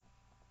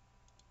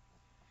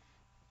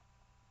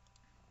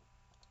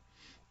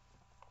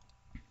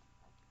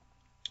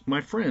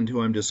My friend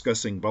who I'm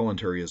discussing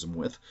voluntarism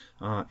with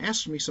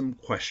asked me some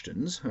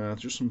questions,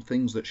 just some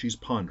things that she's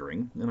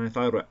pondering, and I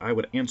thought I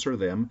would answer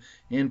them.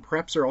 And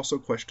perhaps there are also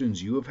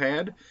questions you have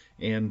had,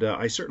 and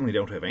I certainly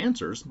don't have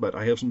answers, but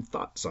I have some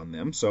thoughts on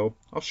them, so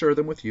I'll share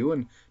them with you,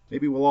 and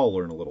maybe we'll all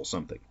learn a little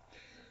something.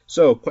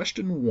 So,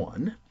 question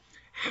one.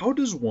 How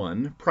does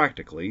one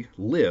practically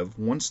live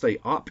once they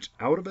opt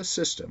out of a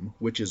system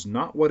which is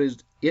not what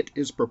it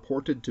is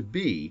purported to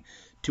be,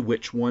 to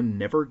which one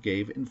never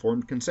gave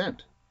informed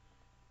consent?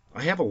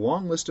 I have a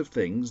long list of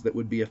things that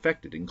would be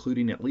affected,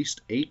 including at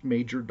least 8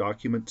 major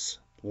documents,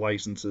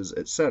 licenses,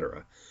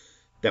 etc.,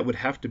 that would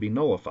have to be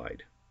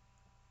nullified.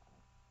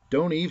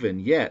 Don't even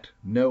yet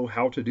know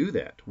how to do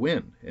that,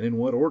 when, and in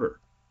what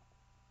order.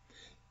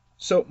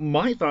 So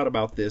my thought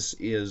about this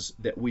is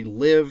that we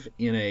live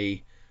in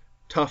a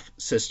tough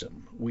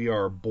system. We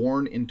are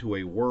born into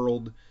a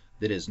world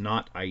that is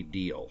not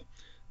ideal.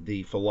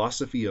 The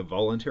philosophy of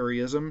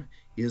voluntarism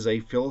is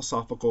a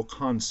philosophical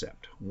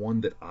concept,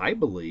 one that I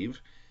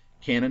believe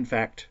can in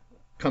fact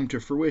come to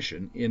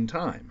fruition in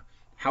time.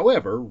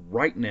 However,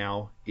 right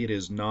now it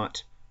is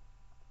not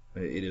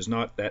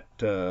that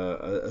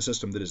a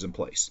system that is in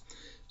place.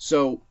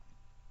 So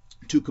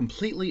to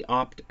completely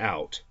opt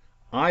out,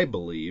 I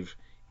believe,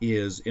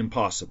 is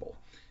impossible,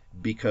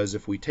 because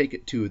if we take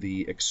it to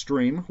the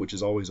extreme, which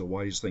is always a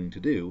wise thing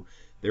to do,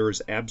 there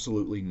is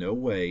absolutely no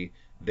way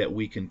that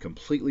we can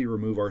completely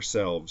remove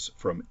ourselves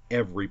from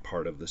every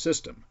part of the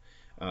system.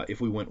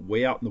 If we went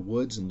way out in the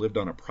woods and lived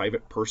on a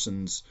private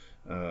person's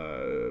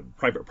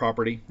private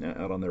property,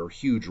 out on their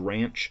huge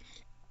ranch,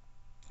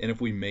 and if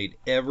we made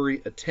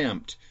every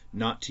attempt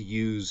not to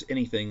use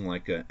anything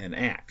like an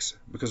axe,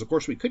 because of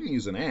course we couldn't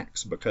use an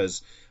axe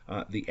because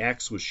the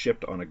axe was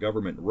shipped on a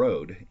government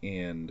road,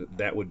 and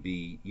that would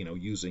be,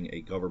 using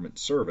a government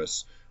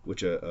service,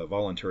 which a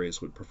voluntarist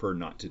would prefer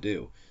not to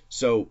do.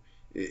 So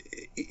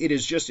it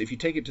is just, if you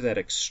take it to that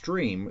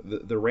extreme,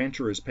 the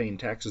rancher is paying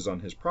taxes on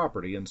his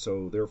property, and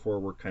so therefore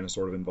we're kind of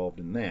sort of involved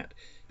in that.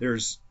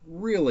 There's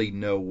really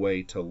no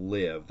way to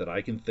live that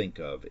I can think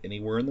of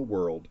anywhere in the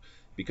world,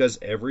 because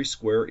every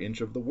square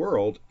inch of the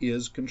world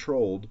is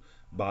controlled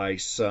by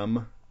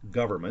some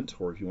government,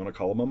 or if you want to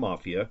call them a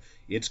mafia,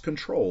 it's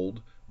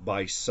controlled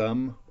by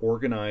some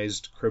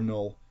organized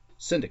criminal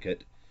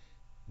syndicate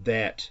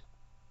that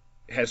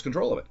has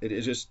control of it.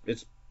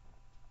 It's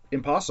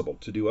impossible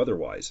to do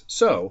otherwise.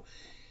 So,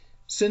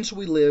 since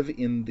we live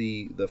in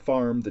the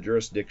farm, the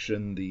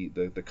jurisdiction,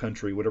 the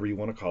country, whatever you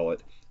want to call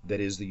it, that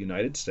is the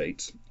United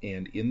States,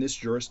 and in this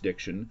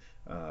jurisdiction,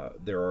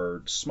 there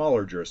are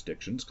smaller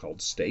jurisdictions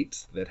called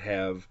states that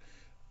have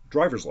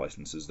driver's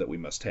licenses that we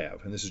must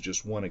have, and this is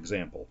just one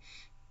example.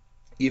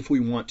 If we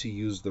want to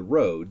use the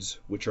roads,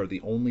 which are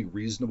the only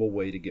reasonable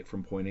way to get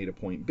from point A to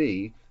point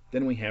B,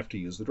 then we have to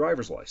use the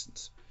driver's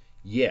license.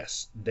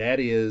 Yes, that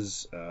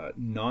is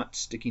not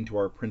sticking to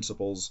our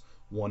principles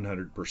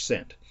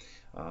 100%,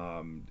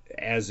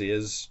 as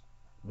is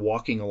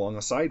walking along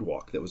a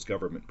sidewalk that was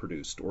government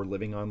produced, or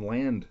living on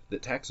land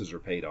that taxes are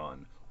paid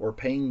on, or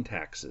paying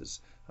taxes.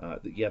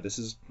 Yeah, this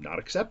is not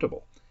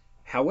acceptable.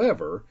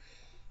 However,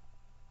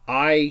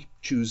 I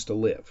choose to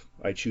live.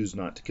 I choose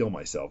not to kill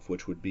myself,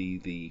 which would be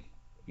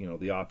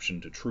the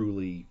option to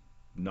truly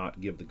not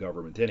give the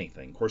government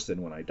anything. Of course,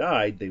 then when I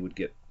died, they would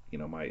get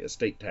my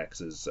estate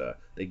taxes.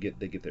 They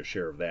get their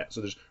share of that.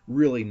 So there's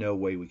really no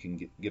way we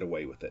can get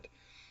away with it.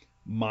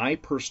 My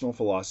personal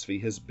philosophy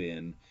has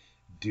been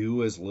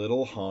do as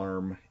little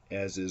harm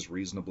as is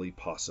reasonably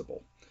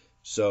possible.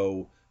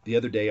 So the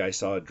other day I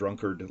saw a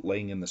drunkard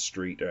laying in the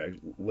street,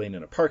 laying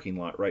in a parking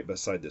lot right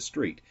beside the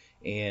street,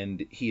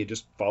 and he had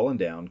just fallen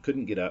down,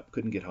 couldn't get up,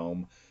 couldn't get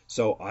home.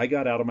 So I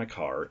got out of my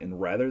car,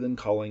 and rather than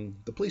calling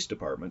the police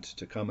department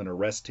to come and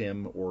arrest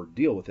him or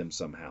deal with him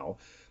somehow,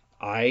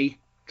 I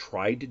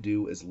tried to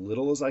do as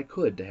little as I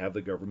could to have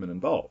the government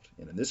involved.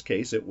 And in this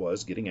case, it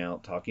was getting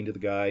out, talking to the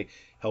guy,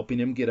 helping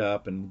him get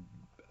up, and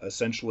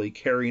essentially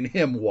carrying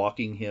him,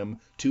 walking him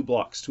 2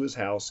 blocks to his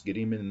house, get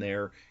him in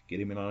there, get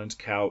him in on his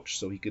couch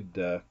so he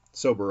could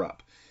sober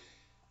up.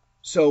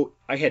 So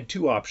I had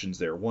 2 options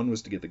there. One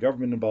was to get the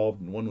government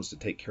involved, and one was to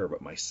take care of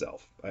it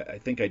myself. I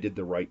think I did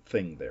the right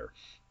thing there.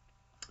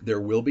 There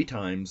will be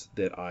times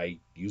that I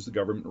use the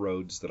government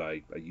roads, that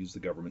I use the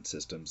government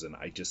systems, and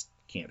I just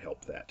can't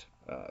help that.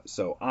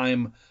 So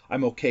I'm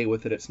okay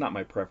with it. It's not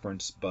my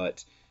preference,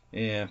 but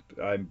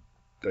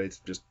it's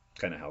just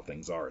kind of how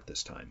things are at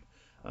this time.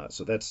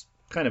 So that's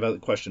kind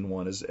of question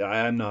one. Is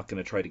I'm not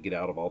going to try to get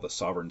out of all the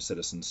sovereign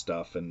citizen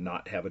stuff and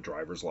not have a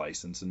driver's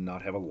license and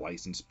not have a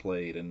license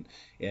plate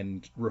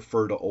and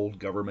refer to old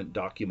government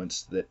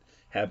documents that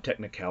have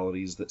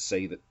technicalities that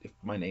say that if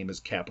my name is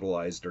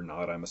capitalized or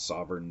not, I'm a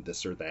sovereign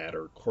this or that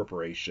or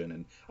corporation,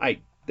 and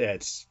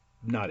that's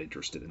not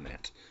interested in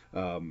that.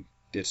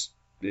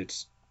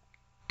 It's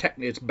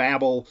it's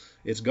babble,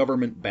 it's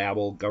government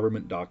babble,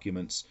 government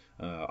documents.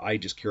 I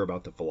just care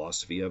about the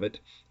philosophy of it,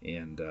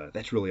 and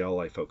that's really all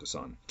I focus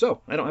on.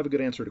 So I don't have a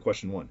good answer to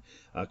question 1.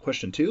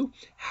 Question 2,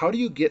 how do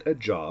you get a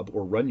job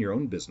or run your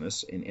own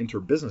business and enter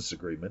business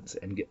agreements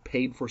and get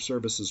paid for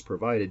services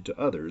provided to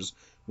others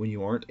when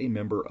you aren't a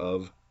member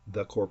of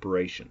the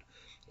corporation?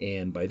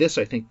 And by this,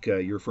 I think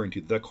you're referring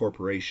to the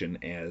corporation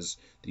as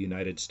the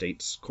United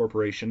States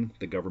corporation,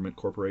 the government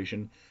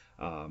corporation.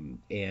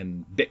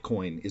 And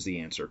Bitcoin is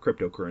the answer.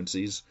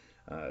 Cryptocurrencies,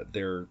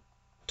 they're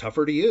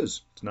tougher to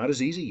use. It's not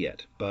as easy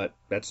yet, but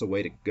that's the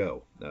way to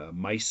go.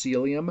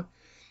 Mycelium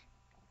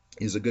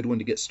is a good one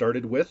to get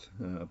started with.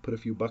 Put a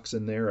few bucks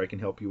in there. I can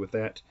help you with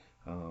that.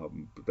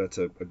 That's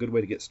a good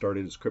way to get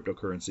started is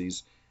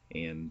cryptocurrencies.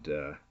 And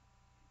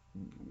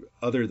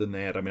other than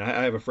that, I mean,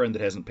 I have a friend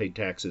that hasn't paid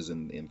taxes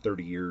in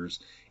 30 years,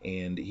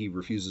 and he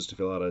refuses to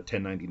fill out a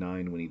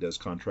 1099 when he does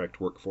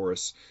contract work for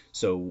us.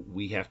 So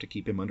we have to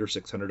keep him under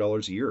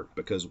 $600 a year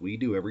because we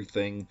do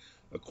everything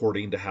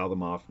according to how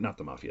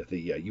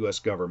the U.S.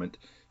 government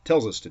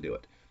tells us to do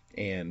it.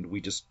 And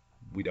we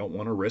don't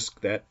want to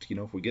risk that,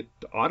 if we get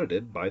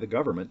audited by the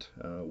government,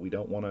 we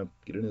don't want to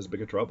get in as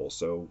big a trouble.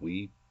 So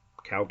we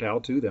kowtow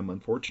to them,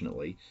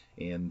 unfortunately,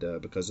 and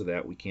because of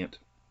that, we can't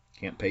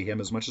pay him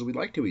as much as we'd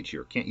like to each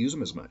year. Can't use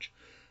him as much.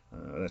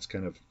 That's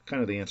kind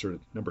of the answer to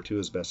number 2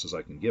 as best as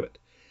I can give it.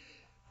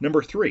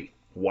 Number 3,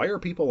 why are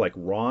people like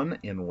Ron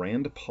and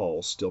Rand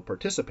Paul still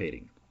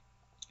participating?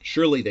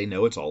 Surely they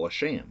know it's all a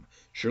sham.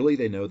 Surely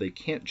they know they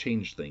can't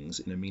change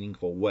things in a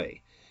meaningful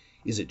way.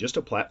 Is it just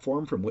a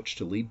platform from which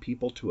to lead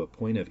people to a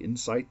point of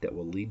insight that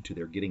will lead to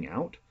their getting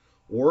out?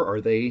 Or are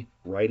they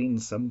riding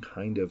some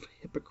kind of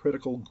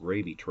hypocritical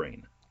gravy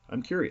train?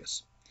 I'm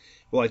curious.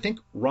 Well, I think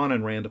Ron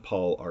and Rand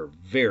Paul are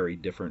very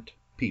different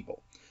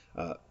people.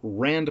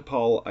 Rand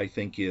Paul, I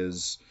think,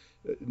 is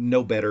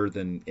no better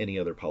than any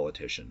other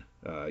politician.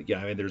 I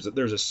mean,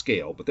 there's a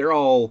scale, but they're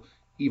all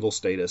evil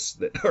statists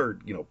that are,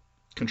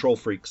 control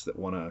freaks that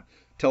want to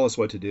tell us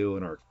what to do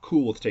and are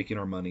cool with taking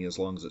our money as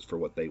long as it's for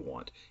what they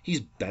want. He's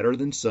better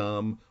than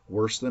some,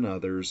 worse than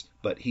others,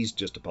 but he's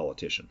just a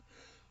politician.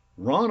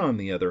 Ron, on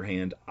the other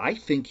hand, I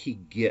think he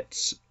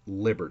gets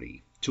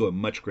liberty to a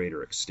much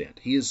greater extent.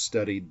 He has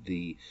studied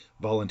the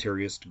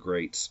voluntarist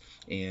greats,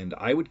 and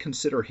I would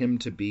consider him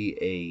to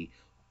be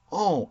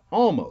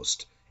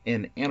almost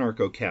an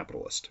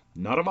anarcho-capitalist,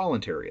 not a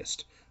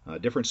voluntarist.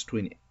 Difference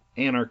between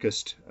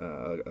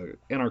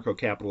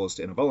anarcho-capitalist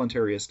and a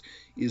voluntarist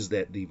is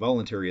that the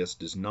voluntarist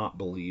does not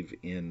believe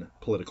in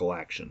political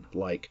action,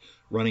 like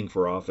running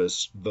for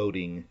office,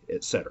 voting,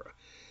 etc.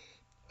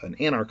 An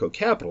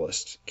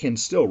anarcho-capitalist can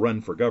still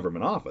run for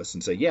government office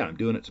and say, yeah, I'm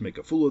doing it to make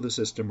a fool of the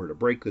system or to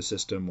break the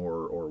system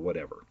or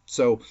whatever.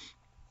 So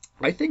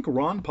I think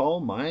Ron Paul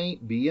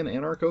might be an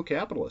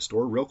anarcho-capitalist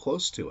or real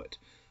close to it.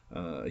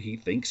 He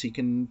thinks he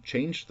can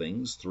change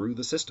things through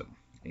the system,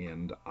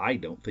 and I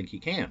don't think he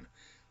can.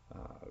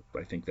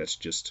 I think that's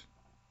just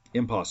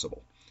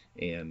impossible.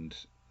 And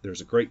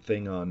there's a great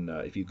thing on,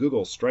 if you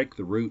Google Strike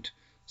the Root,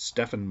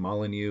 Stefan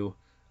Molyneux,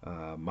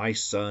 My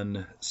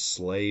Son,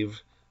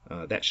 Slave,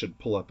 that should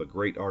pull up a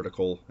great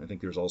article. I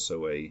think there's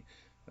also a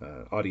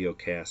audio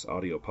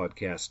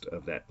podcast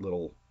of that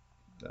little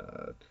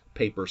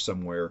paper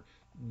somewhere.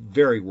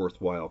 Very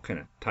worthwhile, kind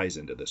of ties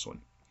into this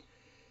one.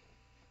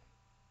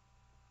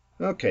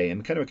 Okay,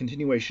 and kind of a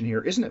continuation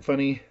here. Isn't it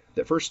funny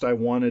that first I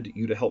wanted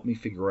you to help me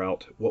figure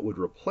out what would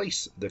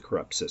replace the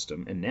corrupt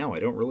system, and now I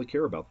don't really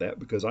care about that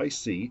because I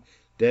see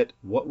that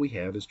what we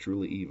have is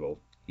truly evil.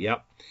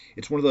 Yep,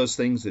 it's one of those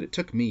things that it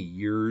took me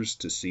years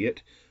to see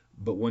it,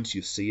 but once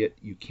you see it,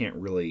 you can't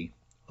really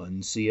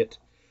unsee it.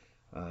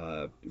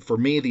 For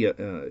me,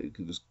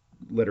 this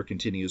letter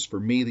continues, for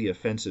me the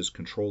offense is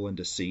control and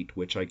deceit,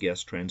 which I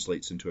guess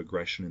translates into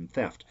aggression and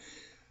theft.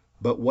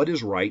 But what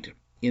is right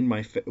in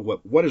my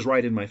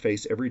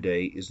face every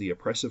day is the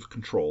oppressive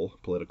control,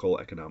 political,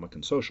 economic,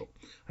 and social.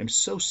 I'm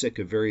so sick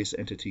of various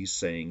entities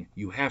saying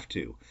you have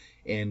to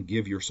and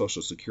give your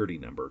social security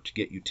number to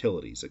get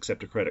utilities,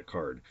 accept a credit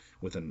card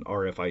with an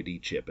RFID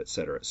chip,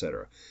 etc.,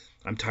 etc.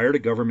 I'm tired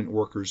of government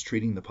workers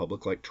treating the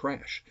public like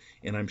trash,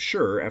 and I'm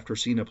sure after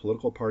seeing a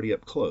political party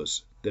up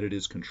close that it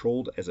is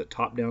controlled as a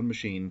top-down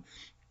machine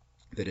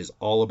that is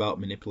all about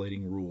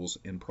manipulating rules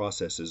and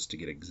processes to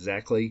get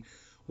exactly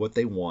what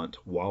they want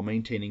while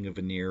maintaining a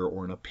veneer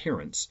or an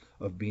appearance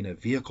of being a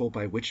vehicle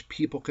by which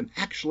people can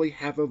actually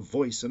have a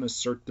voice and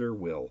assert their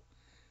will.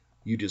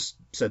 You just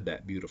said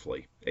that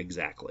beautifully.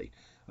 Exactly.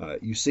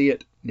 You see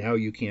it, now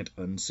you can't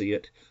unsee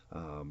it.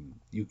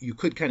 You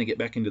could kind of get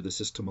back into the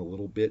system a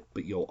little bit,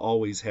 but you'll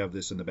always have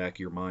this in the back of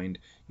your mind.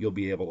 You'll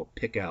be able to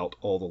pick out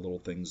all the little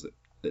things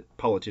that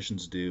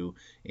politicians do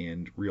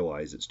and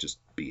realize it's just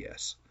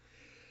BS.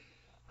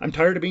 I'm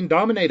tired of being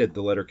dominated,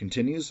 the letter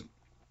continues.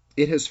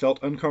 It has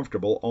felt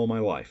uncomfortable all my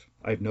life.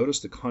 I've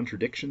noticed the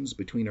contradictions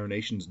between our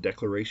nation's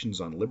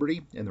declarations on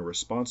liberty and the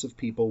response of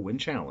people when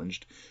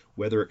challenged,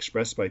 whether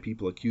expressed by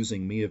people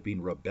accusing me of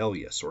being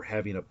rebellious or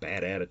having a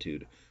bad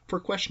attitude, for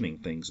questioning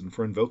things and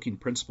for invoking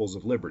principles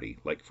of liberty,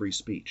 like free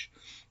speech.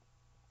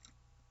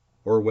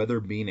 or whether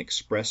being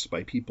expressed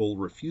by people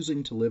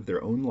refusing to live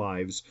their own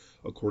lives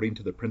according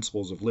to the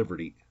principles of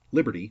liberty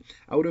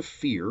out of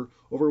fear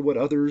over what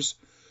others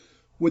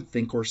would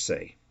think or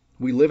say.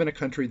 We live in a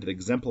country that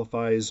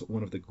exemplifies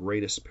one of the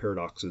greatest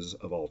paradoxes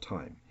of all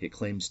time. It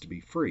claims to be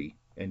free,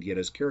 and yet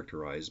is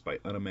characterized by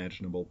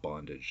unimaginable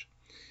bondage.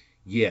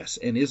 Yes,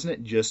 and isn't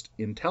it just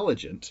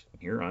intelligent?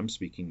 Here I'm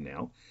speaking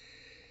now.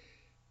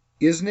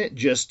 Isn't it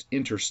just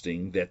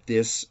interesting that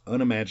this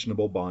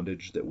unimaginable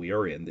bondage that we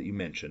are in, that you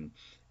mentioned,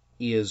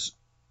 is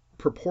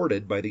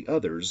purported by the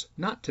others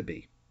not to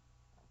be?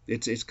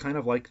 It's kind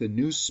of like the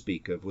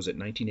newspeak of, was it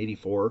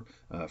 1984?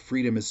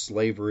 Freedom is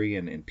slavery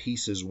and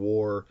peace is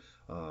war.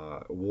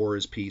 War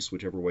is peace,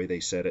 whichever way they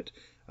said it.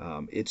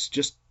 It's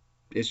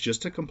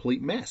just a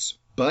complete mess.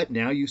 But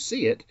now you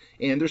see it,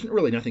 and there's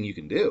really nothing you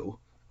can do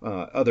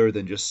other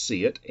than just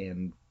see it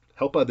and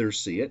help others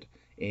see it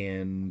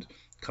and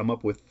come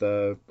up with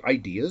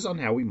ideas on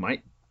how we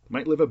might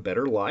live a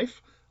better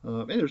life.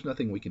 And there's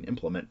nothing we can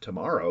implement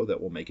tomorrow that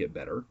will make it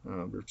better.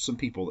 There's some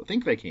people that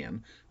think they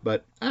can,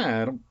 but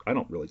I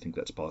don't really think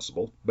that's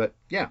possible. But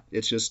yeah,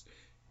 it's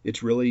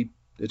really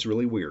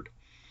weird.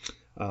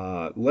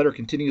 Letter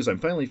continues. I'm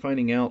finally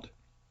finding out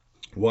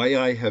why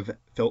I have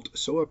felt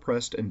so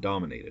oppressed and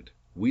dominated.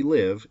 We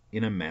live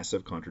in a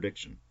massive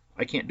contradiction.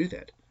 I can't do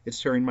that.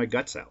 It's tearing my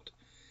guts out.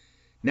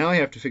 Now I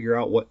have to figure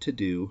out what to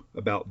do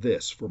about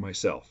this for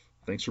myself.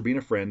 Thanks for being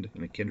a friend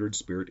and a kindred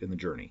spirit in the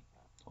journey.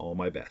 All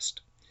my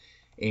best.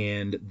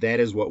 And that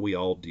is what we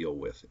all deal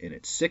with. And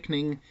it's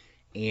sickening.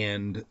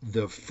 And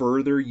the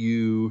further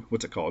you,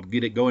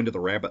 go into the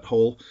rabbit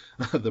hole,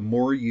 the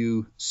more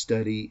you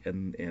study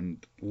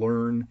and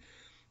learn,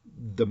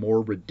 the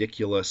more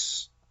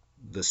ridiculous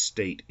the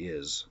state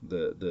is.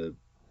 The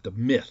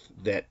myth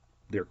that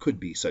there could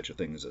be such a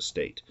thing as a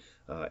state.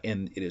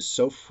 And it is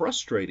so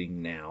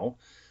frustrating now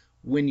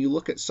when you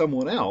look at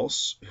someone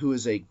else who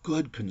is a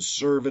good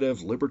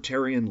conservative,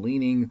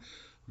 libertarian-leaning,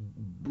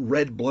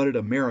 red-blooded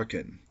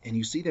American, and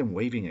you see them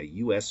waving a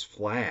U.S.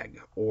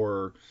 flag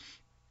or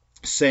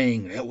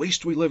saying, at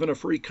least we live in a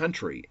free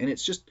country. And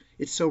it's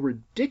so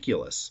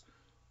ridiculous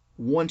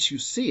once you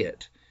see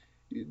it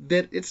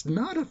that it's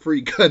not a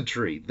free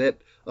country, that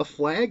a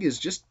flag is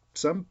just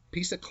some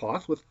piece of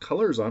cloth with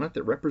colors on it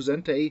that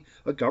represent a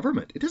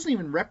government. It doesn't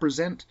even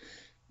represent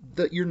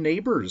your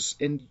neighbors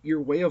and your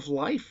way of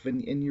life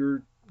and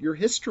your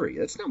history.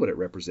 That's not what it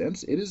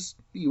represents. It is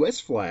the U.S.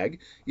 flag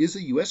is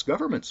the U.S.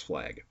 government's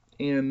flag.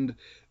 And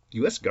the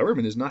U.S.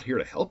 government is not here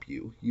to help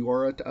you. You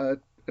are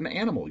an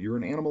animal. You're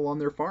an animal on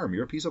their farm.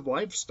 You're a piece of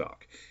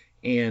livestock.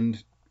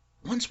 And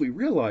once we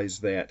realize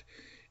that,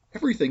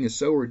 everything is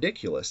so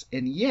ridiculous.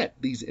 And yet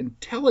these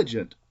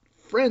intelligent,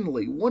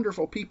 friendly,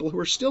 wonderful people who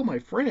are still my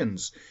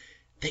friends,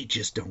 they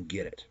just don't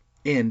get it.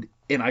 And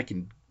I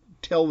can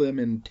tell them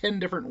in 10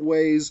 different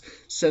ways,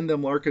 send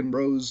them Larken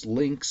Rose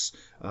links.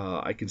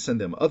 I can send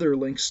them other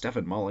links,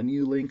 Stefan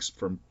Molyneux links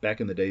from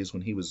back in the days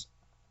when he was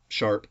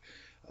sharp,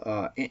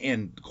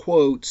 and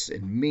quotes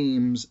and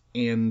memes.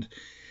 And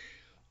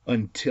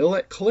until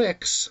it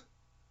clicks,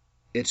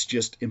 it's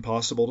just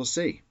impossible to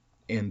see.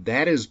 And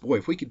that is, boy,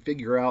 if we could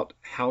figure out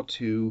how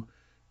to,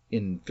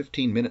 in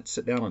 15 minutes,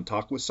 sit down and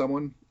talk with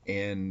someone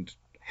and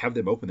have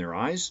them open their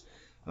eyes,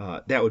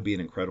 that would be an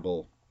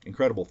incredible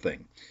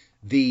thing.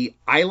 The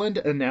island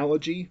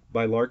analogy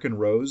by Larken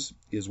Rose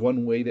is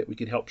one way that we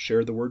could help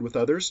share the word with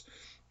others.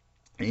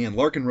 And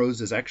Larken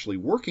Rose is actually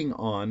working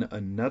on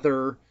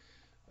another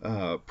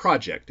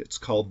project. It's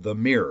called The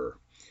Mirror.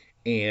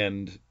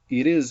 And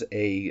it is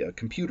a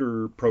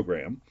computer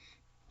program,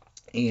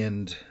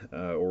 and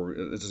or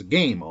it's a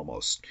game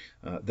almost,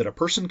 that a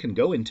person can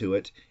go into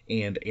it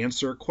and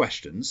answer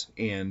questions.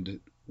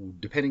 And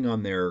depending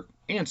on their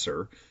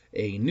answer,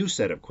 a new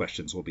set of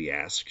questions will be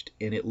asked.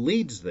 And it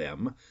leads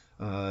them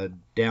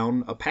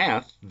down a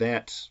path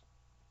that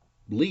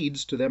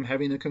leads to them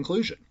having a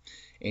conclusion.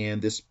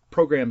 And this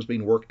program's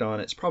being worked on.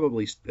 It's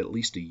probably at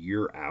least a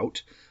year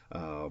out.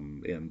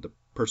 And the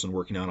person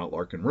working on it,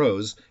 Larken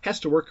Rose,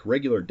 has to work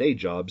regular day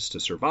jobs to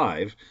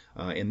survive.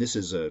 And this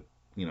is a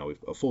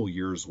full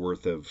year's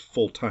worth of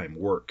full-time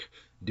work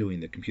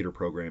doing the computer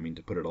programming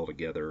to put it all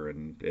together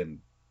and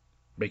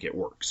make it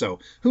work. So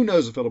who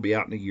knows if it'll be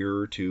out in a year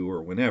or two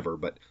or whenever,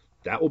 but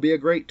that will be a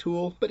great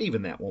tool. But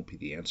even that won't be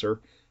the answer.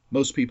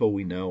 Most people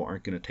we know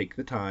aren't going to take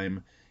the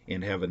time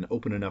and have an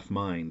open enough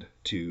mind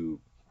to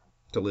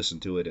listen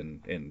to it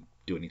and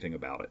do anything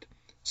about it.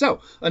 So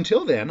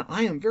until then,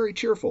 I am very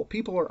cheerful.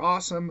 People are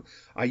awesome.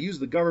 I use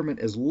the government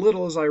as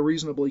little as I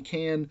reasonably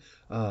can.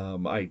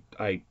 I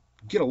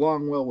get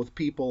along well with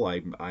people.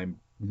 I'm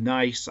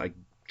nice. I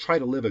try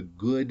to live a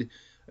good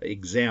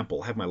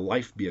example, have my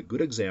life be a good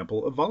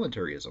example of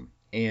voluntarism.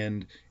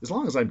 And as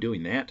long as I'm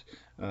doing that,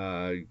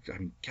 I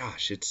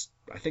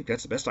think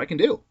that's the best I can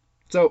do.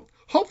 So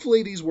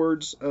hopefully these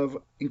words of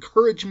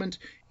encouragement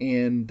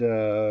and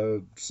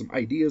some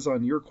ideas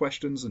on your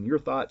questions and your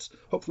thoughts,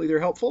 hopefully they're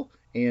helpful.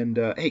 And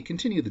hey,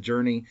 continue the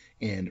journey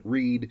and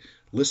read,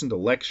 listen to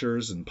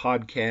lectures and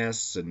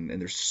podcasts, and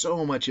there's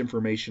so much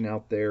information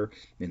out there,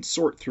 and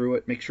sort through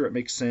it, make sure it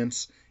makes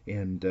sense,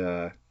 and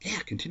yeah,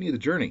 continue the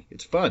journey.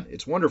 It's fun.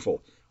 It's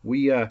wonderful.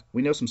 We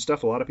know some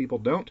stuff a lot of people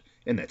don't,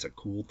 and that's a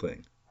cool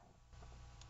thing.